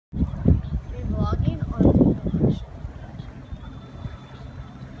You're vlogging or taking a picture?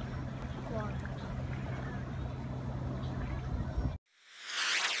 Vlog.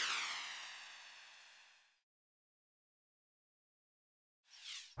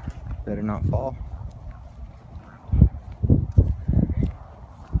 Better not fall.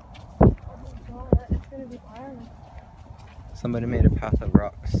 It's gonna be hard. Somebody made a path of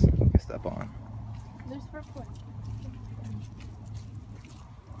rocks you can step on. There's first one.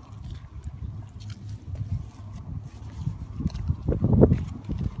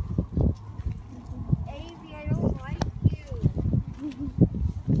 Avy, I don't like you.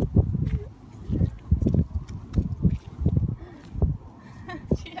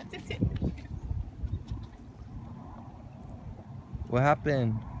 She had to take it. What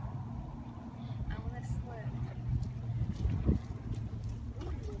happened? I wanna slip.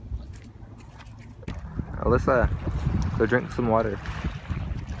 Alyssa, go drink some water.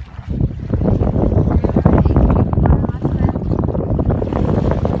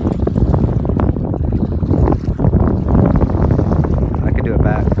 I could do it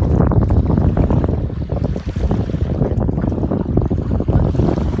back.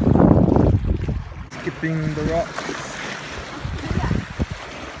 Skipping the rocks.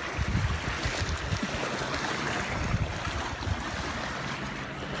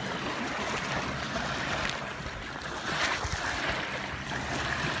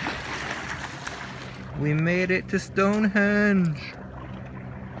 We made it to Stonehenge.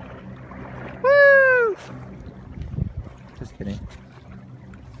 Woo! Just kidding.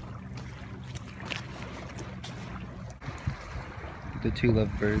 The two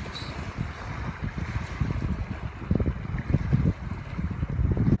lovebirds.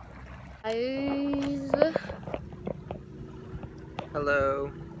 Guys.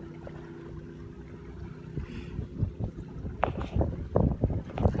 Hello.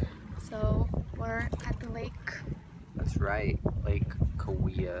 So we're at the lake. That's right, Lake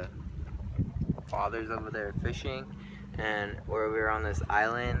Kaweah. Father's over there fishing, and we're on this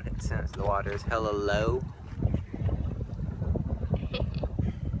island since the water is hella low.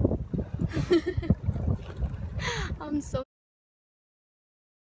 I'm so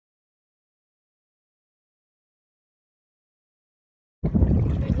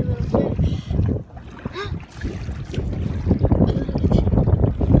There's a little fish.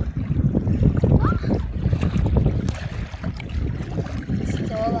 It's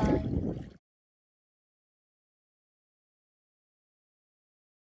still alive.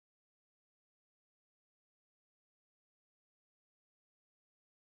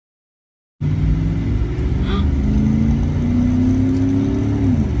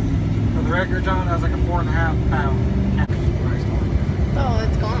 For the record, John, that was like a 4.5 pound catfish priced on. Oh,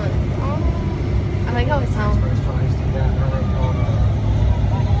 it's gone. Oh. I like how it sounds.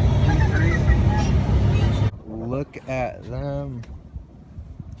 Look at them.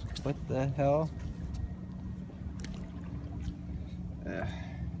 What the hell? Ugh.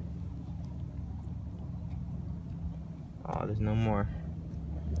 Oh, there's no more.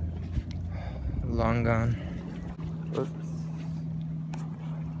 Long gone. Oops.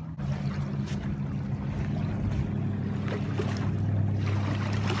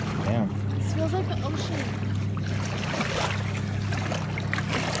 Damn. This feels like the ocean.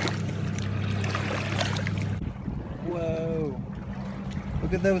 Whoa.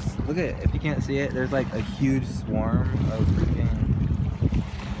 Look at those. Look at it. If you can't see it, there's like a huge swarm of freaking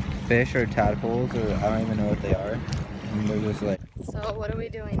fish or tadpoles, or I don't even know what they are. And they're just like. So what are we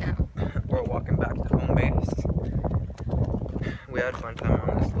doing now? We're walking back to home base. We had a fun time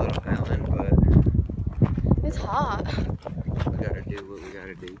on this little island, but It's hot. we gotta do what we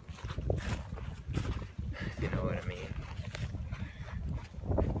gotta do. If you know what I mean.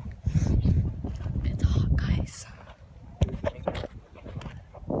 It's hot, guys.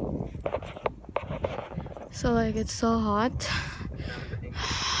 So like it's so hot.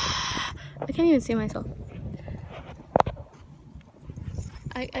 I can't even see myself.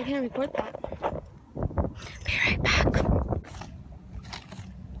 I can't record that. Be right back.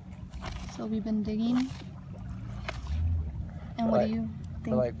 So we've been digging. And what do you For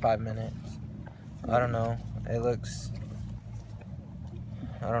think? like 5 minutes. I don't know. It looks.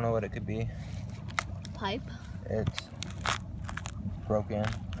 I don't know what it could be. Pipe? It's broken.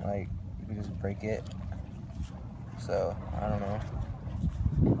 Like, you can just break it. So, I don't know.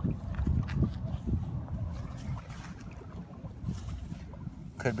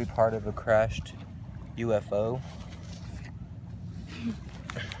 Could be part of a crashed UFO.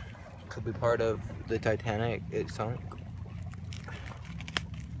 Could be part of the Titanic. It sunk.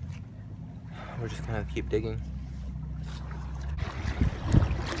 We're just gonna keep digging.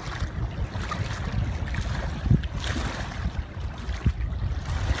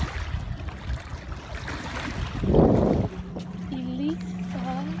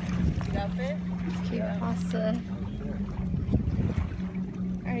 outfit? Cute pasta.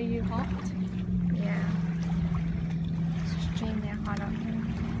 Are you hot? Yeah. It's extremely hot out here.